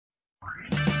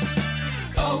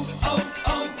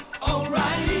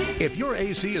If your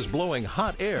AC is blowing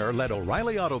hot air, let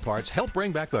O'Reilly Auto Parts help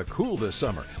bring back the cool this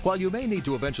summer. While you may need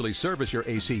to eventually service your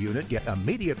AC unit, get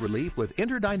immediate relief with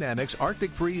Interdynamics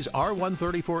Arctic Freeze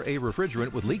R134A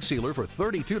refrigerant with leak sealer for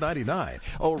 $32.99.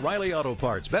 O'Reilly Auto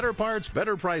Parts, better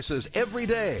prices every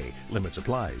day. Limits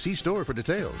apply. See store for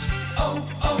details.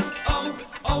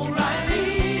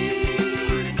 O'Reilly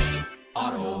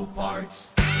Auto Parts.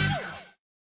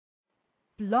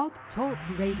 Blog Talk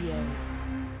Radio.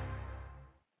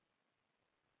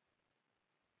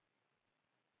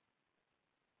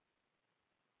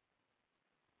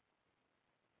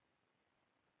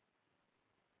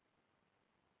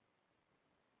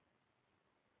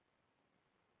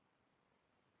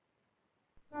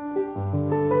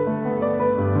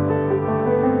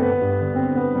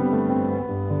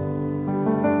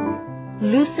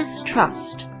 Lucis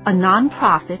Trust, a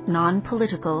non-profit,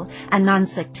 non-political, and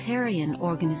non-sectarian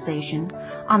organization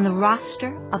on the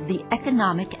roster of the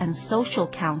Economic and Social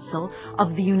Council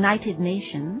of the United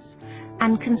Nations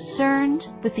and concerned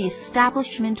with the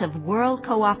establishment of world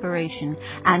cooperation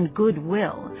and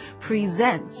goodwill,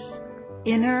 presents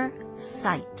Inner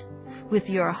Sight with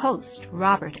your host,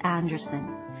 Robert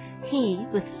Anderson. He,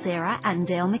 with Sarah and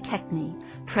Dale McKechnie,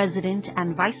 President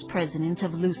and Vice President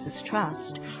of Lucis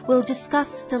Trust, will discuss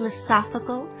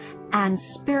philosophical and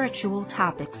spiritual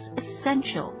topics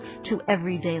essential to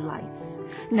everyday life.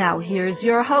 Now here's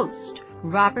your host,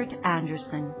 Robert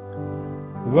Anderson.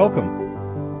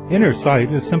 Welcome. Inner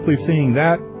sight is simply seeing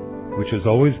that which is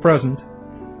always present,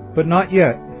 but not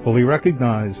yet fully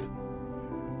recognized.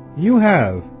 You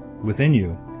have, within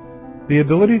you, the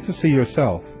ability to see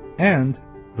yourself and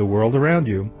the world around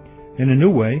you in a new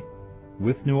way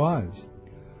with new eyes.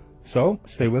 So,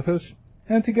 stay with us,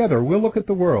 and together we'll look at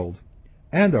the world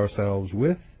and ourselves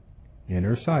with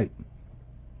inner sight.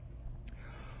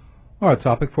 Our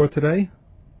topic for today,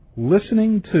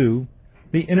 listening to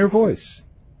the inner voice.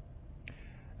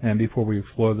 And before we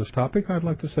explore this topic, I'd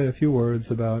like to say a few words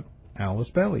about Alice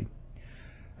Bailey.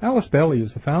 Alice Bailey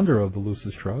is the founder of the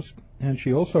Lucis Trust, and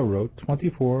she also wrote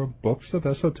 24 books of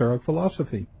esoteric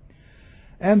philosophy.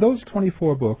 And those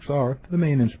 24 books are the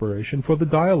main inspiration for the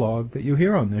dialogue that you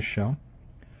hear on this show.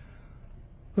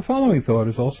 The following thought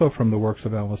is also from the works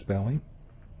of Alice Bailey.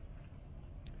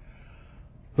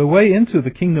 The way into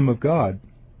the kingdom of God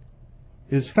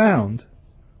is found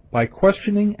by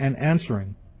questioning and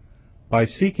answering, by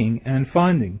seeking and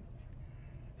finding,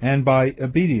 and by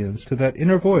obedience to that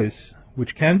inner voice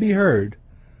which can be heard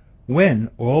when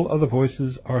all other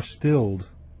voices are stilled.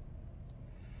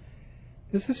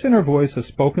 Is this inner voice a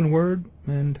spoken word,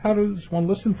 and how does one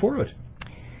listen for it?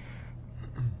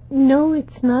 No,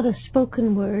 it's not a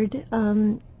spoken word,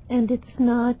 and it's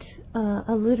not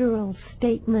a literal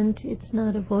statement. It's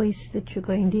not a voice that you're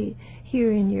going to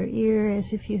hear in your ear as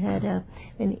if you had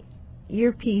an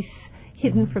earpiece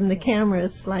hidden from the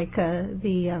cameras like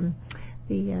the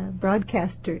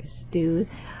broadcasters do.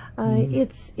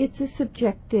 It's a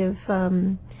subjective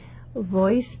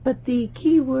voice, but the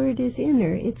key word is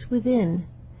inner. It's within.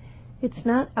 It's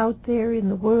not out there in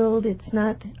the world. It's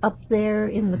not up there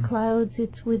in the clouds.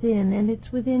 It's within, and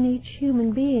it's within each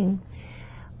human being.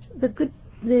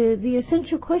 The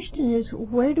essential question is,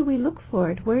 where do we look for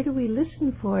it? Where do we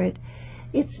listen for it?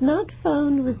 It's not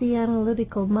found with the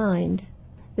analytical mind,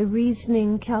 the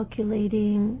reasoning,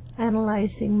 calculating,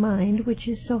 analyzing mind, which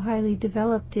is so highly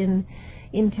developed in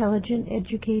intelligent,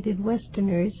 educated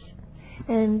Westerners,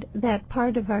 and that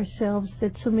part of ourselves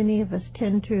that so many of us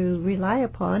tend to rely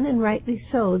upon, and rightly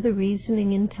so. The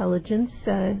reasoning intelligence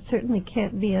certainly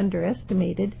can't be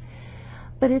underestimated,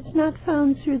 but it's not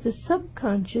found through the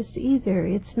subconscious either.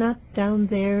 It's not down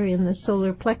there in the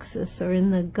solar plexus or in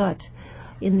the gut,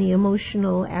 in the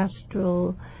emotional,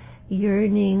 astral,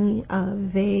 yearning,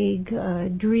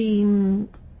 vague dream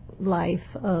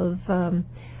life of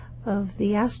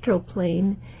the astral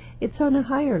plane. It's on a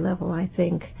higher level, I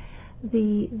think.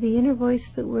 The inner voice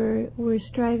that we're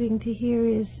striving to hear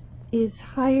is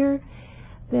higher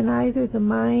than either the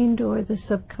mind or the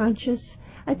subconscious.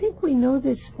 I think we know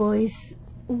this voice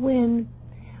when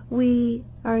we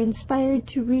are inspired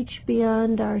to reach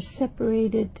beyond our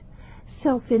separated,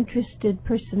 self-interested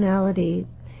personality,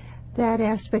 that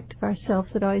aspect of ourself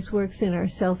that always works in our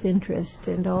self-interest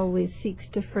and always seeks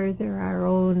to further our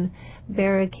own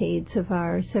barricades of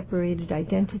our separated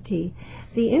identity.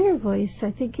 The inner voice, I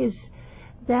think, is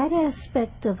that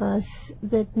aspect of us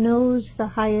that knows the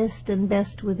highest and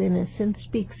best within us and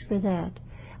speaks for that.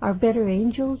 Our better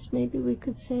angels, maybe we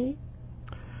could say.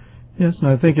 Yes, and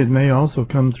I think it may also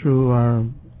come through our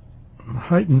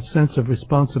heightened sense of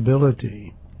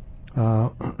responsibility.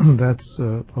 That's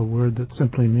a word that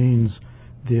simply means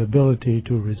the ability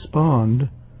to respond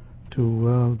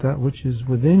to that which is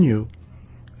within you.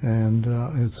 And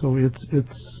so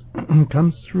it's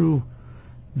comes through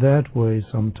that way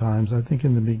sometimes. I think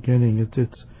in the beginning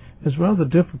it's rather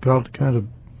difficult to kind of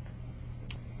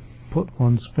put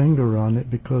one's finger on it,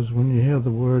 because when you hear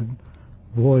the word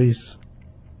voice,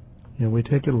 we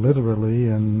take it literally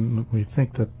and we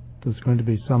think that there's going to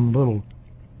be some little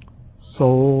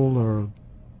soul or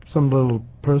some little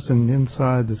person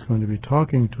inside that's going to be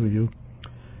talking to you.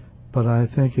 But I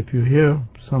think if you hear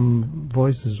some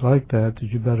voices like that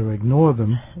you better ignore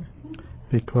them,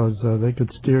 because they could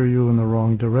steer you in the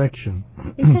wrong direction.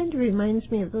 It kind of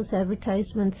reminds me of those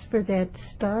advertisements for that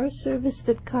star service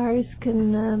that cars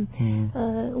can,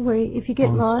 where if you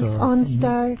get lost on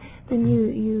Star, then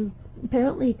you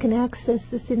apparently can access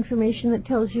this information that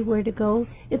tells you where to go.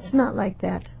 It's not like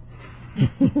that.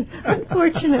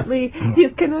 Unfortunately, you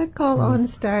cannot call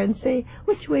OnStar and say,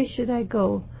 which way should I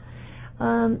go?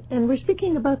 And we're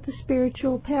speaking about the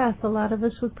spiritual path. A lot of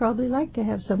us would probably like to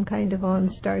have some kind of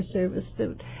OnStar service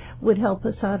that would help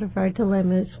us out of our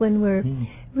dilemmas when we're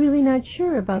really not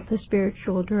sure about the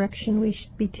spiritual direction we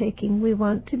should be taking. We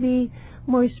want to be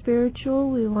more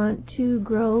spiritual. We want to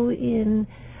grow in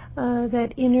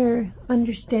that inner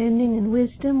understanding and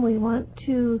wisdom. We want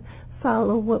to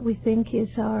follow what we think is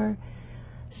our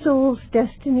soul's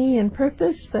destiny and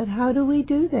purpose, but how do we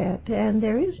do that? And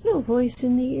there is no voice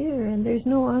in the ear, and there's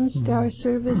no OnStar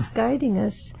service guiding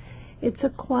us. It's a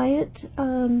quiet,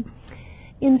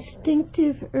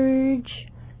 instinctive urge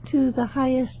to the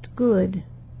highest good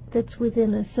that's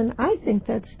within us. And I think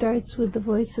that starts with the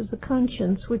voice of the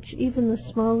conscience, which even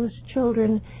the smallest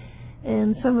children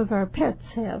and some of our pets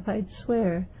have, I'd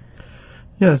swear.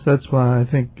 Yes, that's why I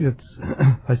think it's,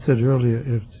 I said earlier,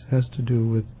 it has to do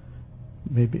with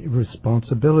maybe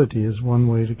responsibility is one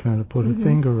way to kind of put a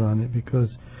finger on it, because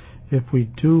if we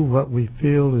do what we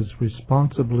feel is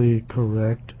responsibly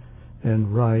correct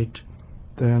and right,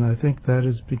 then I think that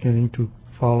is beginning to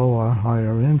follow our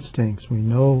higher instincts. We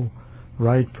know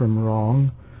right from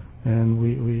wrong, and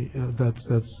we that's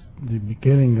the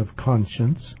beginning of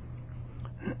conscience.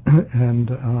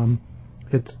 And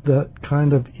it's that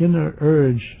kind of inner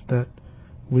urge that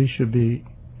we should be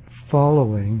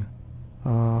following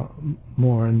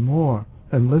more and more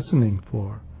and listening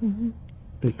for,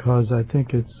 because I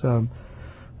think it's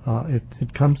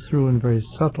it comes through in very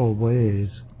subtle ways,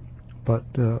 but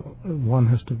one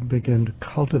has to begin to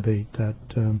cultivate that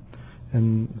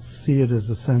and see it as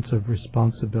a sense of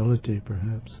responsibility,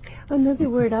 perhaps. Another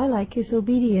word I like is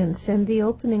obedience, and the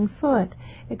opening thought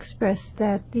expressed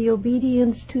that the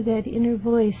obedience to that inner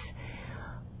voice.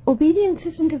 Obedience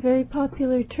isn't a very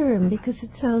popular term because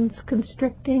it sounds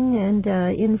constricting and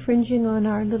infringing on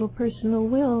our little personal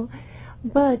will,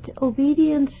 but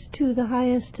obedience to the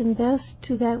highest and best,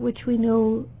 to that which we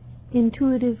know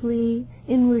intuitively,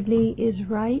 inwardly is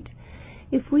right.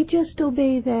 If we just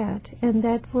obey that, and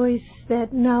that voice,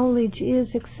 that knowledge is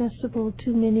accessible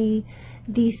to many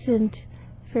decent,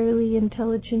 fairly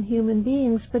intelligent human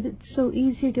beings, but it's so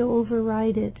easy to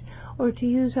override it, or to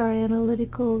use our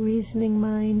analytical reasoning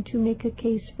mind to make a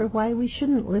case for why we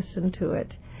shouldn't listen to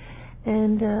it.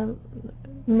 And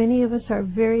many of us are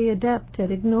very adept at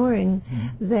ignoring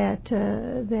that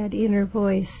inner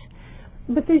voice.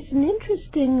 But there's an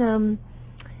interesting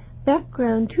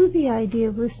background to the idea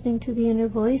of listening to the inner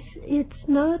voice. It's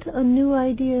not a new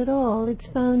idea at all.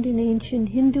 It's found in ancient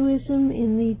Hinduism,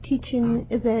 in the teaching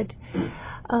that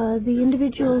the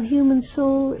individual human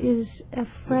soul is a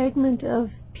fragment of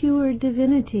pure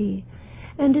divinity,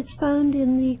 and it's found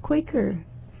in the Quaker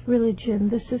religion,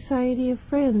 the Society of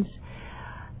Friends,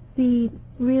 the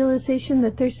realization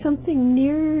that there's something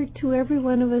nearer to every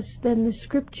one of us than the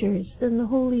scriptures, than the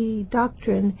holy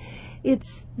doctrine. It's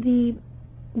the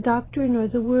doctrine or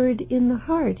the word in the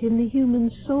heart, in the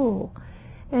human soul.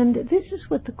 And this is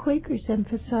what the Quakers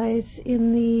emphasize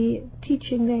in the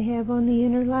teaching they have on the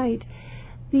inner light.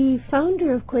 The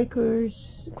founder of Quakerism,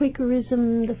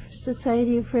 the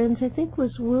Society of Friends, I think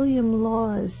was William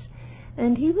Laws,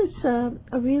 and he was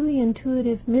a really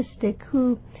intuitive mystic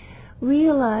who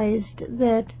realized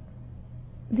that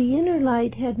the inner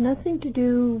light had nothing to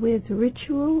do with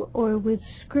ritual or with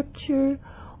scripture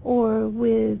or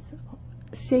with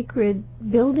sacred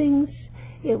buildings.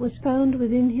 It was found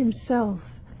within himself,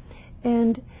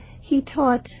 and he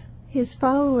taught his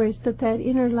followers that that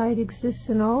inner light exists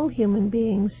in all human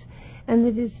beings, and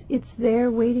that it's there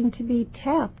waiting to be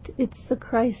tapped. It's the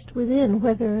Christ within,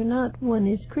 whether or not one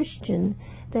is Christian,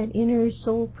 that inner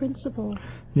soul principle.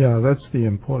 Yeah, that's the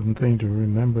important thing to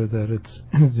remember, that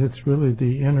it's really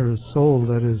the inner soul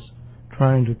that is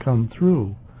trying to come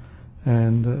through.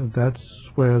 And that's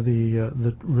where the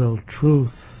real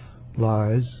truth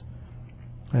lies,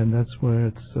 and that's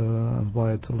where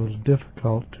why it's a little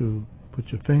difficult to put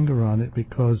your finger on it,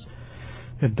 because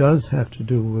it does have to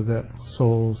do with that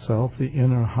soul self, the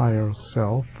inner higher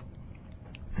self,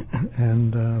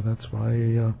 and that's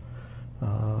why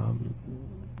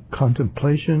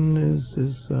contemplation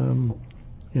is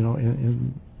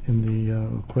in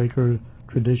the Quaker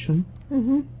tradition,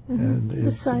 and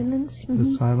the silence,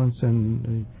 the silence,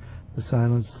 and the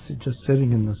silence, just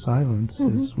sitting in the silence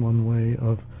is one way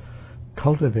of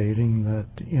cultivating that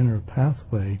inner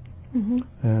pathway,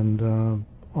 and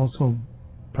also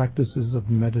practices of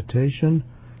meditation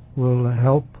will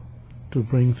help to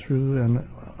bring through and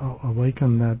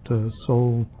awaken that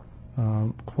soul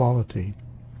quality,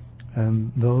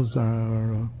 and those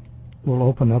will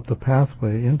open up the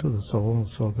pathway into the soul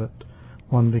so that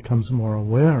one becomes more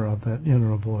aware of that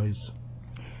inner voice.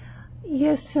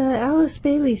 Yes, Alice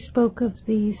Bailey spoke of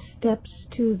the steps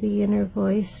to the inner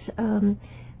voice,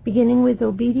 beginning with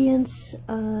obedience,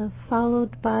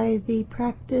 followed by the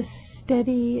practice,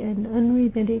 steady and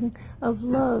unremitting, of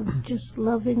love, just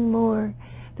loving more.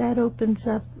 That opens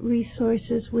up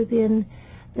resources within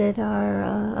that are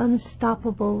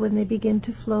unstoppable when they begin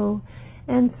to flow.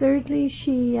 And thirdly,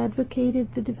 she advocated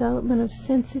the development of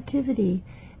sensitivity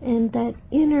and that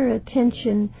inner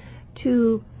attention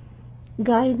to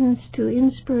guidance, to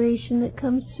inspiration that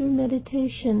comes through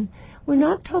meditation. We're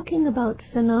not talking about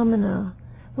phenomena.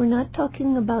 We're not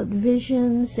talking about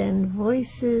visions and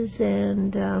voices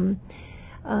and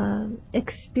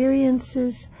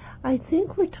experiences. I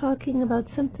think we're talking about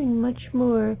something much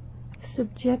more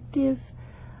subjective.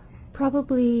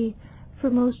 Probably for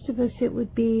most of us it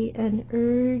would be an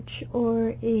urge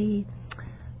or a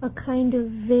kind of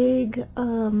vague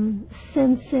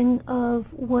sensing of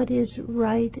what is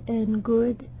right and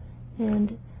good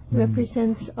and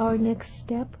represents our next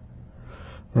step.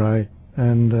 Right.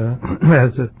 And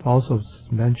as it also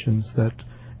mentions that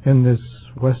in this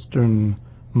Western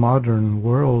modern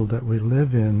world that we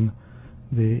live in,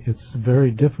 it's very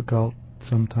difficult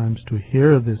sometimes to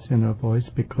hear this inner voice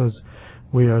because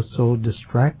we are so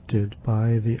distracted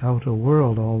by the outer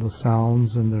world, all the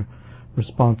sounds and the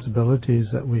responsibilities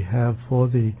that we have for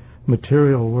the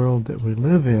material world that we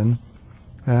live in.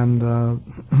 And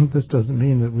this doesn't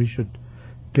mean that we should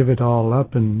give it all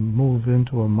up and move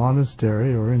into a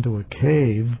monastery or into a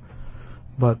cave,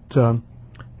 but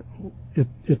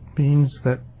it means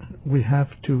that we have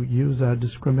to use our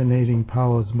discriminating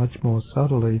powers much more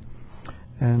subtly,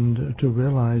 and to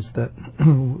realize that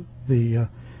the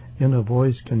inner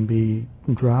voice can be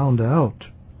drowned out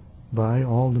by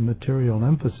all the material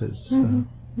emphasis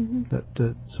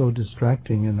that's so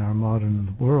distracting in our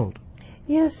modern world.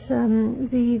 Yes,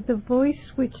 the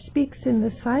voice which speaks in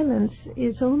the silence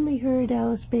is only heard,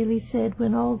 Alice Bailey said,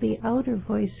 when all the outer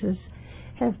voices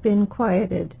have been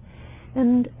quieted.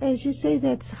 And as you say,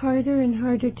 that's harder and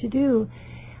harder to do.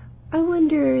 I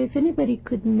wonder if anybody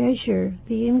could measure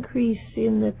the increase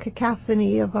in the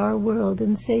cacophony of our world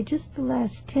and say just the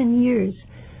last 10 years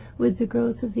with the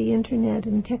growth of the internet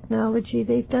and technology.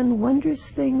 They've done wondrous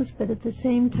things, but at the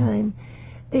same time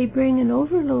they bring an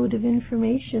overload of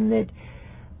information that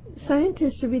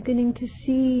scientists are beginning to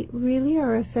see really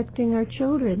are affecting our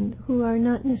children, who are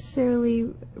not necessarily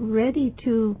ready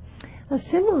to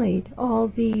assimilate all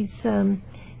these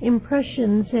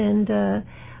impressions and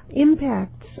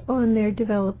impacts on their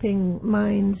developing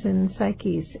minds and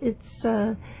psyches.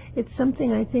 It's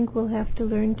something I think we'll have to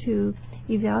learn to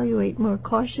evaluate more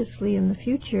cautiously in the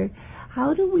future.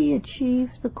 How do we achieve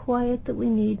the quiet that we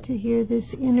need to hear this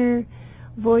inner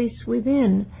voice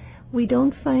within? We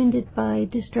don't find it by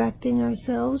distracting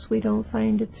ourselves. We don't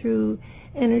find it through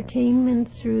entertainment,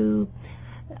 through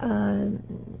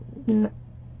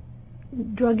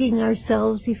drugging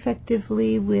ourselves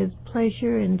effectively with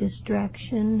pleasure and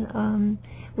distraction.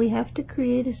 We have to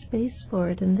create a space for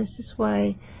it, and this is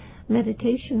why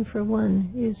meditation, for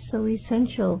one, is so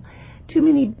essential. Too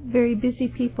many very busy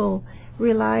people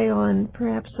rely on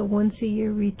perhaps a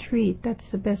once-a-year retreat. That's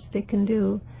the best they can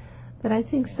do. But I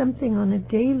think something on a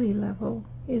daily level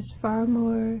is far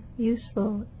more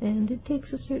useful, and it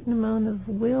takes a certain amount of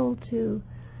will to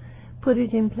put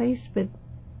it in place, but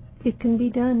it can be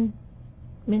done.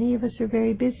 Many of us are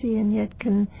very busy and yet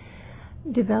can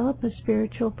develop a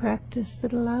spiritual practice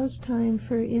that allows time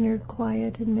for inner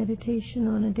quiet and meditation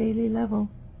on a daily level.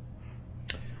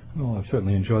 Well, I've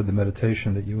certainly enjoyed the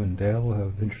meditation that you and Dale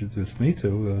have introduced me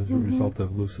to as a result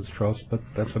of Lucis Trust, but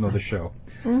that's another show.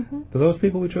 For those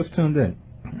people who just tuned in,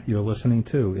 you're listening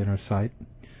to Inner Sight,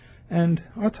 and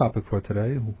our topic for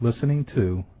today, listening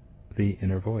to the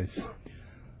inner voice.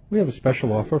 we have a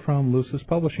special offer from Lucis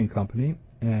Publishing Company,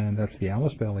 and that's the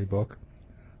Alice Bailey book,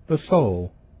 The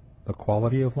Soul, The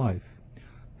Quality of Life.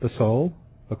 The Soul,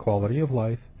 The Quality of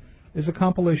Life is a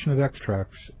compilation of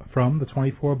extracts from the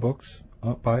 24 books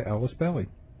by Alice Bailey.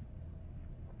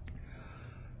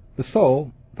 The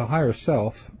soul, the higher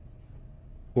self,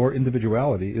 or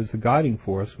individuality, is the guiding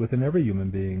force within every human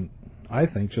being. I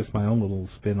think, just my own little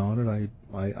spin on it,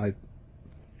 I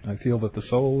feel that the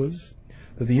soul is,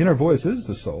 that the inner voice is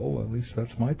the soul. At least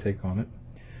that's my take on it.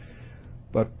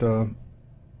 But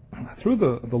through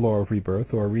the law of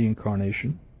rebirth or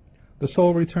reincarnation, the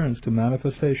soul returns to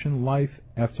manifestation life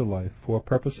after life for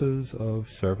purposes of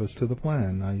service to the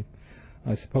plan.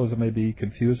 I suppose it may be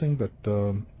confusing, but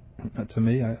to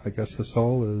me, I guess the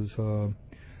soul is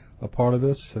a part of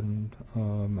us, and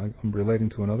I'm relating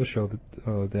to another show that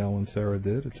Dale and Sarah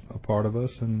did. It's a part of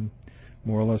us, and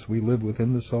more or less we live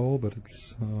within the soul, but it's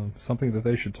something that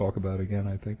they should talk about again.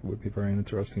 I think it would be a very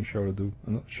interesting show to do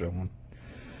another show on.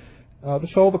 The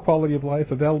Soul, The Quality of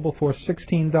Life, available for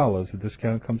 $16. The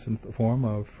discount comes in the form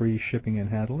of free shipping and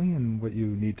handling, and what you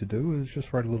need to do is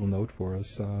just write a little note for us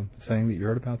saying that you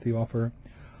heard about the offer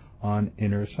on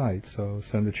Inner Sight. So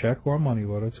send a check or money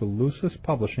order to Lucis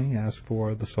Publishing. Ask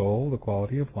for The Soul, The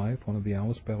Quality of Life, one of the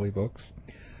Alice Bailey books.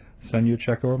 Send your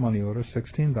check or money order,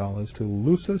 $16, to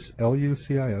Lucis,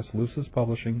 L-U-C-I-S, Lucis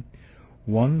Publishing,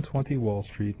 120 Wall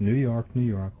Street, New York, New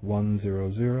York,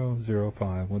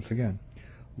 10005. Once again,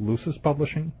 Lucis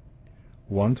Publishing,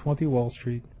 120 Wall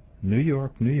Street, New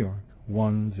York, New York,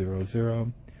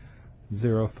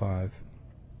 10005.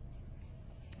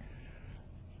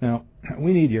 Now,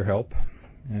 we need your help,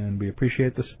 and we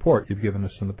appreciate the support you've given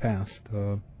us in the past.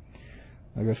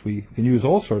 I guess we can use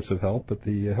all sorts of help, but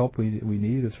the help we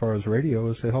need as far as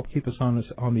radio is to help keep us on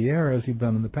the air as you've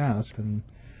done in the past, and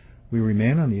we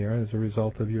remain on the air as a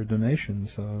result of your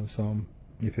donations. So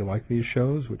if you like these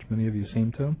shows, which many of you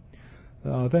seem to,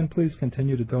 then please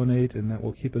continue to donate, and that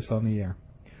will keep us on the air.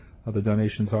 The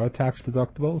donations are tax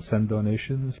deductible. Send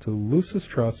donations to Lucis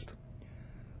Trust,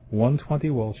 120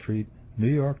 Wall Street, New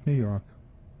York, New York,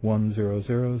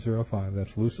 10005.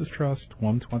 That's Lucis Trust,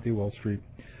 120 Wall Street,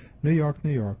 New York,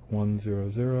 New York,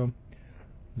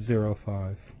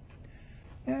 10005.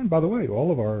 And by the way,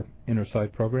 all of our Inner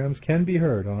Sight programs can be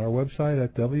heard on our website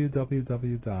at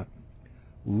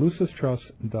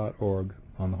www.lucistrust.org.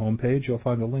 On the home page, you'll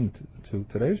find a link to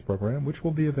today's program, which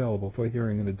will be available for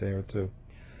hearing in a day or two.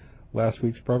 Last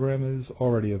week's program is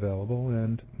already available,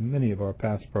 and many of our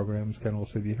past programs can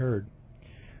also be heard.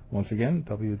 Once again,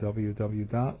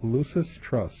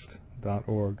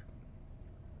 www.lucistrust.org.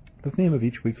 The theme of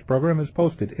each week's program is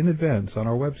posted in advance on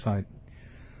our website,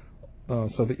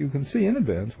 so that you can see in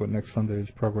advance what next Sunday's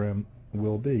program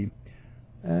will be.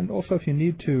 And also, if you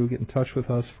need to get in touch with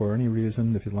us for any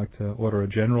reason, if you'd like to order a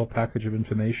general package of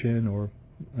information or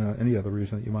any other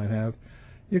reason that you might have,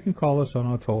 you can call us on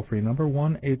our toll-free number,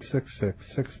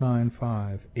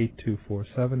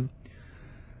 1-866-695-8247.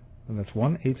 And that's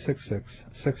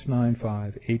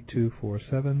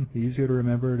 1-866-695-8247. The easier to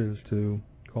remember it is to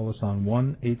call us on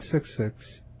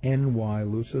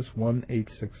 1-866-NY-LUCIS,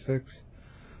 1-866.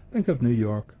 Think of New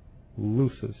York,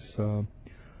 Lucis.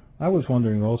 I was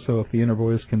wondering also if the inner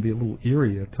voice can be a little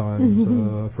eerie at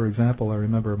times. For example, I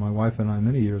remember my wife and I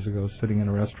many years ago sitting in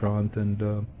a restaurant,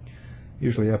 and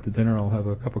usually after dinner I'll have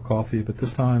a cup of coffee, but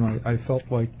this time I felt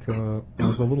like I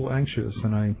was a little anxious,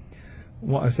 and I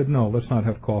said, no, let's not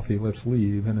have coffee, let's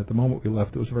leave. And at the moment we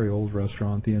left, it was a very old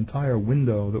restaurant. The entire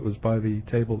window that was by the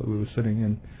table that we were sitting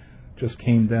in just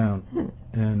came down,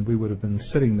 and we would have been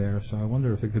sitting there. So I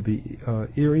wonder if it could be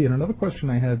eerie. And another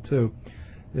question I had, too,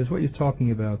 is what you're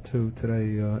talking about, too,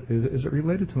 today. Is it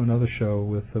related to another show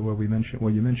with where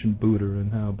you mentioned Buddha,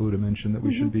 and how Buddha mentioned that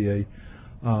we should be a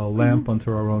lamp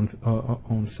unto our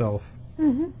own self?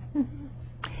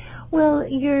 Well,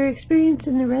 your experience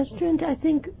in the restaurant, I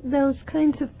think those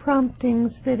kinds of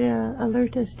promptings that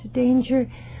alert us to danger,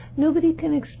 nobody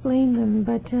can explain them,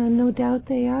 but no doubt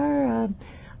they are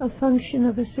a function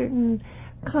of a certain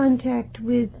contact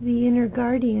with the inner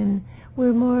guardian.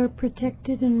 We're more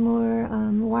protected and more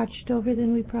watched over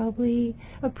than we probably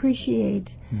appreciate.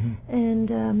 And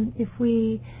if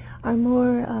we are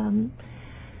more...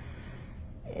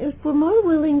 if we're more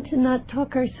willing to not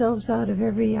talk ourselves out of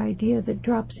every idea that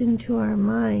drops into our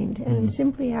mind and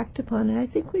simply act upon it, I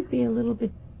think we'd be a little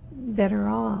bit better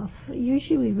off.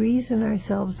 Usually we reason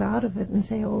ourselves out of it and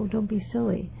say, oh, don't be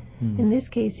silly. In this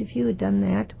case, if you had done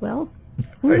that, well,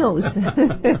 who knows?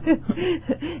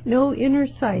 No inner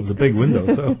sight. It was a big window,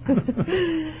 so.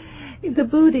 The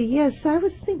Buddha, yes, I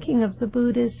was thinking of the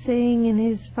Buddha saying in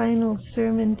his final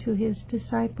sermon to his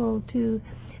disciple to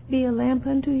be a lamp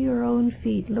unto your own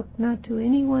feet. Look not to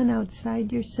anyone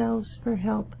outside yourselves for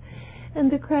help.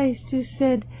 And the Christ who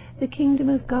said, the kingdom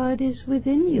of God is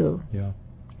within you. Yeah.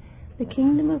 The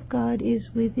kingdom of God is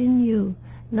within you,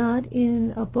 not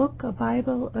in a book, a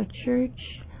Bible, a church,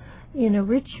 in a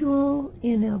ritual,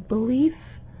 in a belief,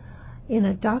 in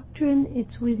a doctrine.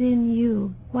 It's within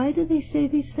you. Why do they say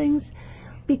these things?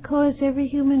 Because every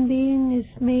human being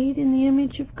is made in the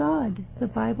image of God. The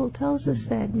Bible tells us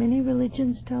that. Many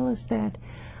religions tell us that.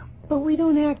 But we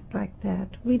don't act like that.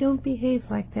 We don't behave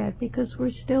like that because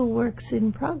we're still works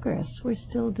in progress. We're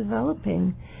still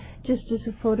developing. Just as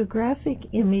a photographic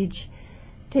image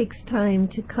takes time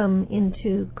to come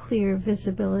into clear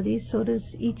visibility, so does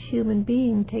each human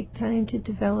being take time to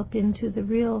develop into the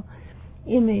real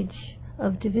image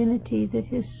of divinity that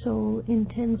his soul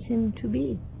intends him to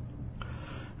be.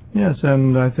 Yes,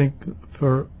 and I think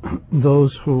for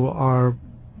those who are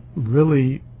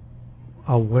really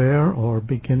aware or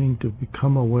beginning to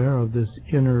become aware of this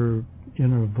inner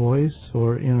voice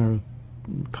or inner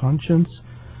conscience,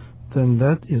 then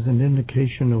that is an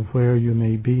indication of where you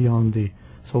may be on the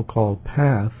so-called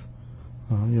path,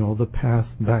 the path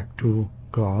back to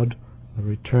God, the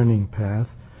returning path.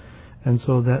 And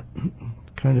so that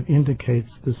kind of indicates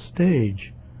the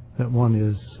stage that one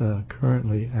is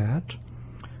currently at.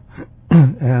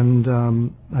 And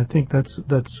I think that's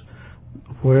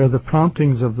where the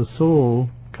promptings of the soul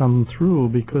come through,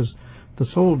 because the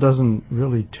soul doesn't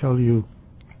really tell you,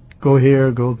 go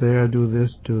here, go there, do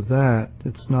this, do that.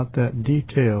 It's not that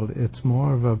detailed. It's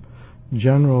more of a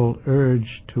general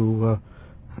urge to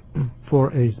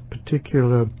for a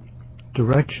particular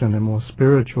direction, a more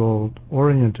spiritual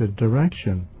oriented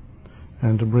direction,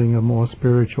 and to bring a more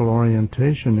spiritual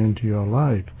orientation into your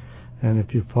life. And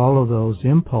if you follow those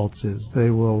impulses,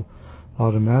 they will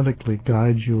automatically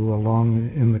guide you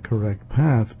along in the correct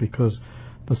path, because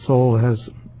the soul has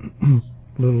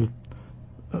little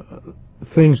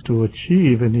things to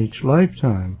achieve in each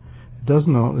lifetime. It does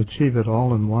not achieve it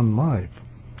all in one life.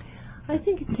 I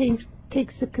think it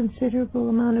takes a considerable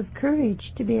amount of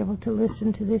courage to be able to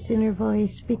listen to this inner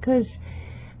voice, because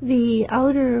the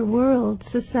outer world,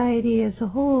 society as a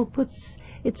whole, puts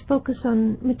its focus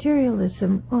on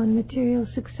materialism, on material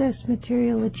success,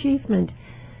 material achievement.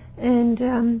 And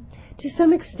to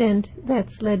some extent,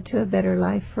 that's led to a better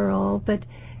life for all, but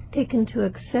taken to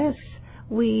excess,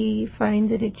 we find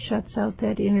that it shuts out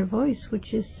that inner voice,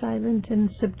 which is silent and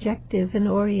subjective and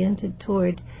oriented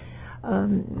toward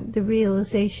the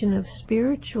realization of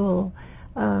spiritual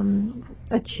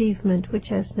achievement, which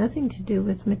has nothing to do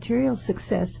with material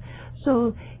success.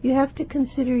 So you have to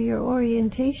consider your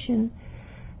orientation.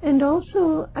 And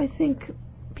also, I think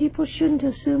people shouldn't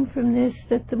assume from this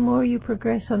that the more you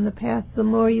progress on the path, the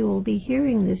more you will be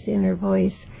hearing this inner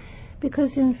voice.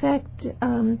 Because, in fact,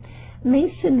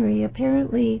 Masonry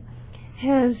apparently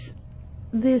has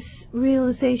this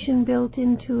realization built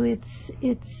into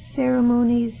its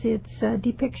ceremonies, its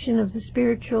depiction of the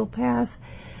spiritual path,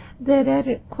 that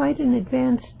at quite an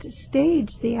advanced stage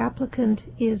the applicant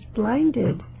is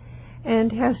blinded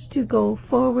and has to go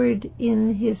forward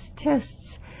in his tests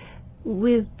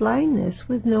with blindness,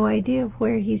 with no idea of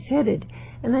where he's headed.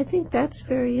 And I think that's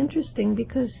very interesting,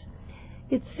 because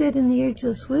it's said in the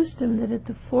Ageless Wisdom that at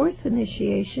the fourth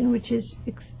initiation, which is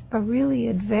a really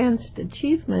advanced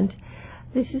achievement,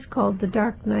 this is called the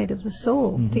dark night of the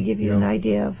soul, to give you an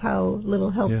idea of how little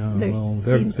help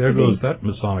there goes that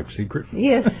Masonic secret.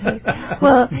 Yes.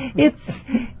 Well,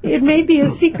 it may be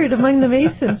a secret among the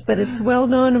Masons, but it's well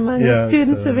known among the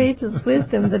students of Ageless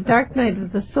Wisdom, the dark night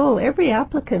of the soul. Every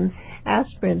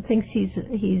aspirant thinks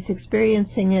he's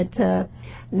experiencing it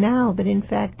now, but in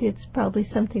fact it's probably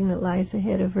something that lies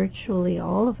ahead of virtually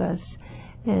all of us,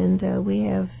 and we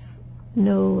have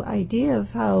no idea of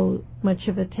how much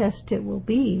of a test it will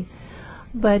be.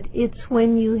 But it's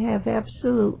when you have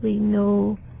absolutely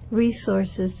no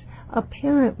resources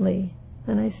apparently,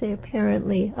 and I say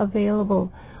apparently, available.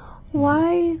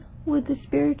 Why would the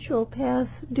spiritual path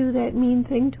do that mean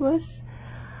thing to us?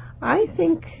 I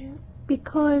think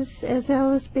because, as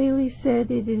Alice Bailey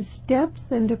said, it is depth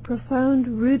and a profound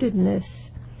rootedness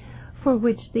for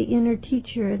which the inner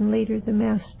teacher and later the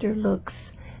master looks.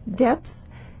 Depth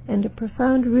and a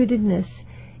profound rootedness.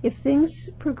 If things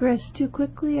progress too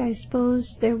quickly, I suppose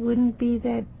there wouldn't be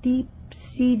that deep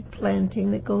seed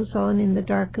planting that goes on in the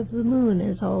dark of the moon,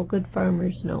 as all good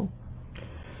farmers know.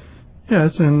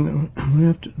 Yes, and we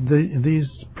have to, these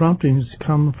promptings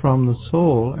come from the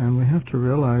soul, and we have to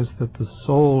realize that the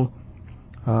soul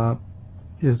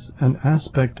is an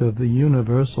aspect of the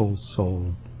universal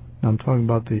soul. Now, I'm talking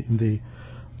about the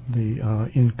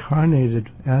incarnated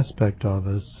aspect of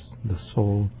us, the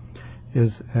soul,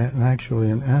 is actually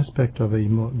an aspect of a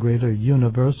greater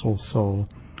universal soul,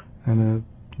 and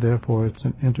therefore it's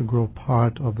an integral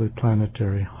part of the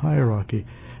planetary hierarchy.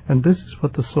 And this is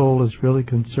what the soul is really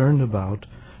concerned about,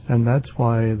 and that's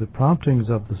why the promptings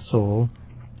of the soul,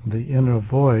 the inner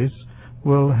voice,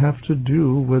 will have to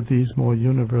do with these more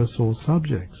universal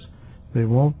subjects. They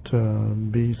won't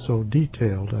be so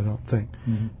detailed, I don't think.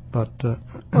 Mm-hmm. But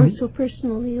or so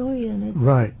personally oriented.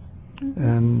 Right. Mm-hmm.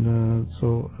 And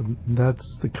so that's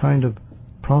the kind of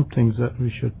promptings that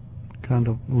we should kind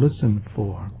of listen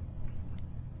for.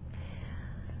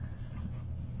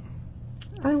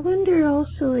 I wonder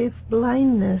also if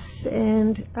blindness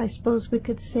and I suppose we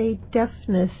could say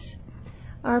deafness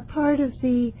are part of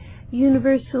the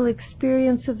universal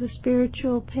experience of the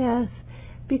spiritual path,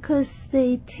 because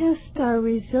they test our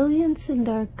resilience and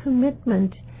our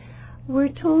commitment. We're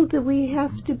told that we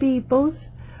have to be both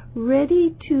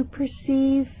ready to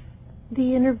perceive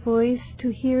the inner voice,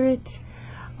 to hear it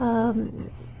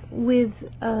with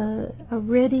a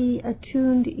ready,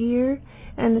 attuned ear,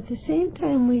 and at the same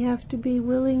time we have to be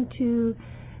willing to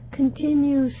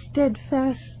continue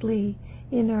steadfastly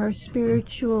in our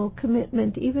spiritual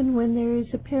commitment, even when there is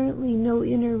apparently no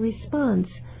inner response.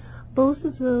 Both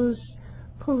of those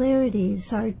polarities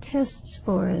are tests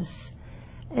for us,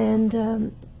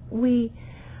 and we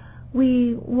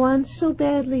want so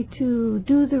badly to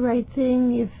do the right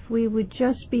thing. If we would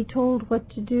just be told what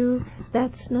to do,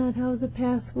 that's not how the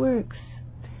path works.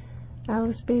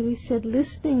 Alice Bailey said,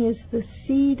 listening is the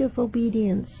seed of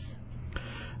obedience.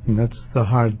 And that's the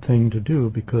hard thing to do,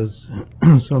 because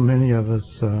so many of us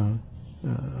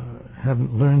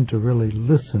haven't learned to really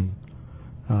listen.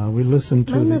 We listen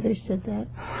to... My mother said that.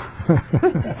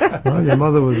 Well, your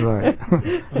mother was right.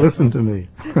 Listen to me.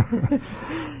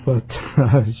 But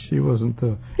she wasn't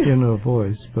the inner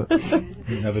voice. But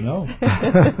you never know.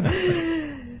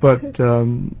 But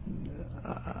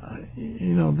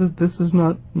this is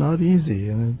not easy,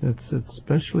 and it's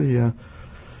especially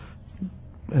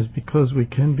as because we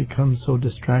can become so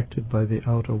distracted by the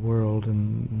outer world,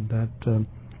 and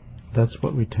that's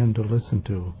what we tend to listen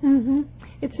to. Mm-hmm.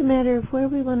 It's a matter of where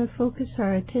we want to focus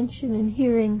our attention and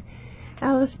hearing.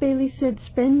 Alice Bailey said,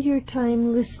 spend your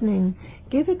time listening.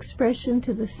 Give expression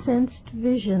to the sensed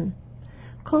vision.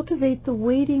 Cultivate the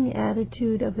waiting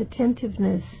attitude of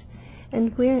attentiveness.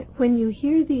 And when you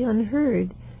hear the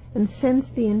unheard and sense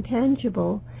the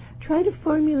intangible, try to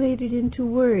formulate it into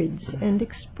words and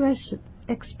express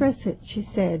it, she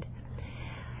said.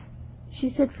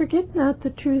 She said, forget not the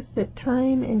truth that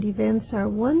time and events are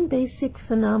one basic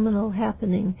phenomenal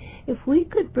happening. If we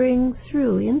could bring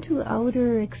through into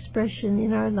outer expression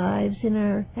in our lives, in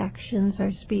our actions,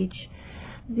 our speech,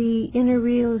 the inner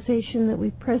realization that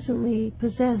we presently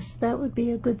possess, that would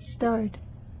be a good start.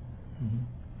 Mm-hmm.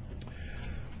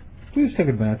 Please take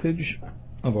advantage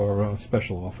of our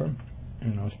special offer.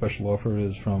 And our special offer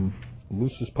is from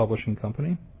Lucis Publishing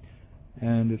Company,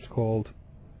 and it's called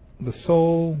The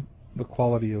Soul, the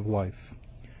Quality of Life.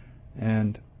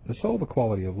 And The Soul, the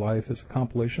Quality of Life is a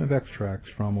compilation of extracts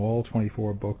from all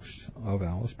 24 books of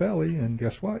Alice Bailey, and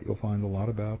guess what? You'll find a lot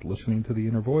about listening to the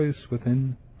inner voice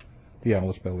within the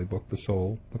Alice Bailey book, The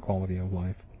Soul, the Quality of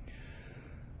Life.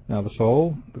 Now, the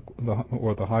soul,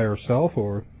 or the higher self,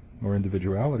 or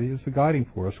individuality, is the guiding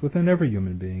force within every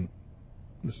human being.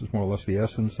 This is more or less the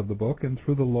essence of the book, and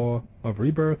through the law of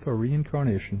rebirth or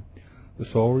reincarnation, the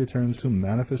soul returns to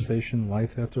manifestation life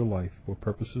after life for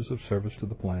purposes of service to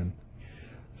the plan.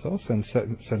 So send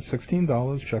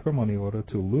 $16, check or money order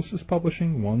to Lucis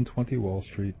Publishing, 120 Wall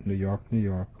Street, New York, New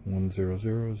York,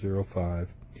 10005.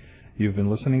 You've been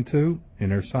listening to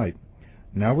Inner Sight.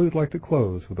 Now we would like to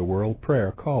close with a world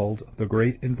prayer called the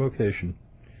Great Invocation.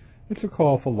 It's a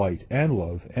call for light and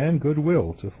love and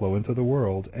goodwill to flow into the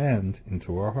world and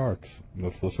into our hearts.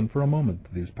 Let's listen for a moment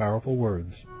to these powerful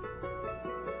words.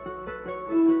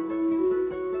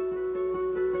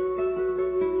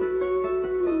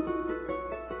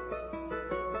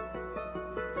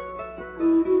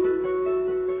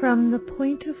 From the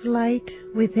point of light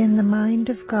within the mind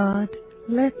of God,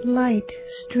 let light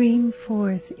stream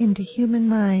forth into human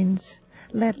minds.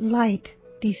 Let light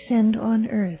descend on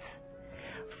earth.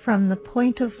 From the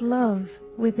point of love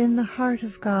within the heart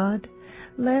of God,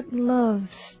 let love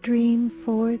stream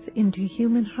forth into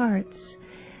human hearts.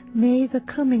 May the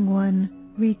coming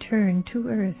one return to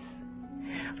earth.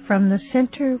 From the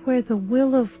center where the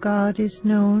will of God is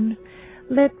known,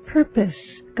 let purpose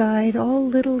guide all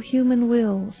little human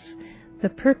wills, the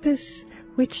purpose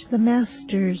which the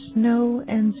masters know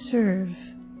and serve.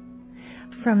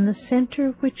 From the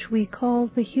center which we call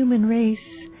the human race,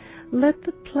 let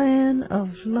the plan of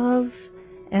love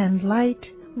and light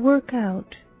work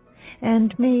out,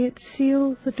 and may it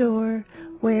seal the door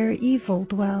where evil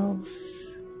dwells.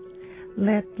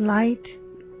 Let light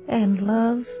and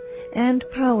love and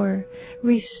power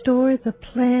restore the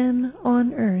plan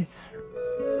on earth.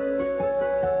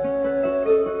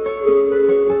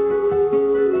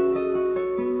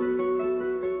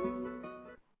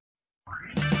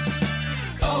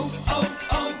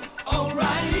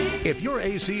 If your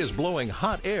AC is blowing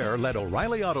hot air, let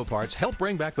O'Reilly Auto Parts help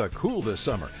bring back the cool this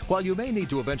summer. While you may need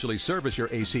to eventually service your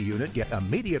AC unit, get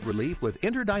immediate relief with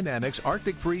Interdynamics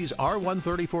Arctic Freeze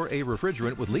R134A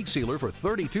refrigerant with leak sealer for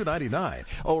 $32.99.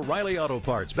 O'Reilly Auto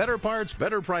Parts, better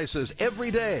prices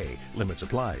every day. Limits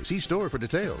apply. See store for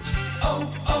details.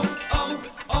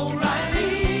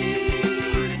 O'Reilly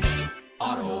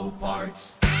Auto Parts.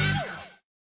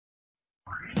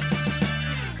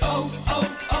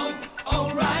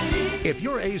 If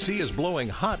your AC is blowing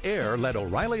hot air, let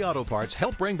O'Reilly Auto Parts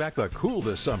help bring back the cool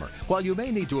this summer. While you may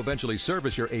need to eventually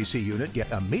service your AC unit,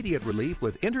 get immediate relief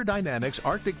with Interdynamics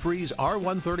Arctic Freeze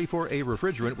R134A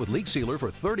refrigerant with leak sealer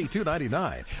for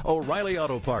 $32.99. O'Reilly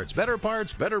Auto Parts, better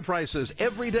prices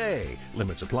every day.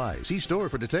 Limits apply. See store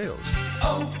for details.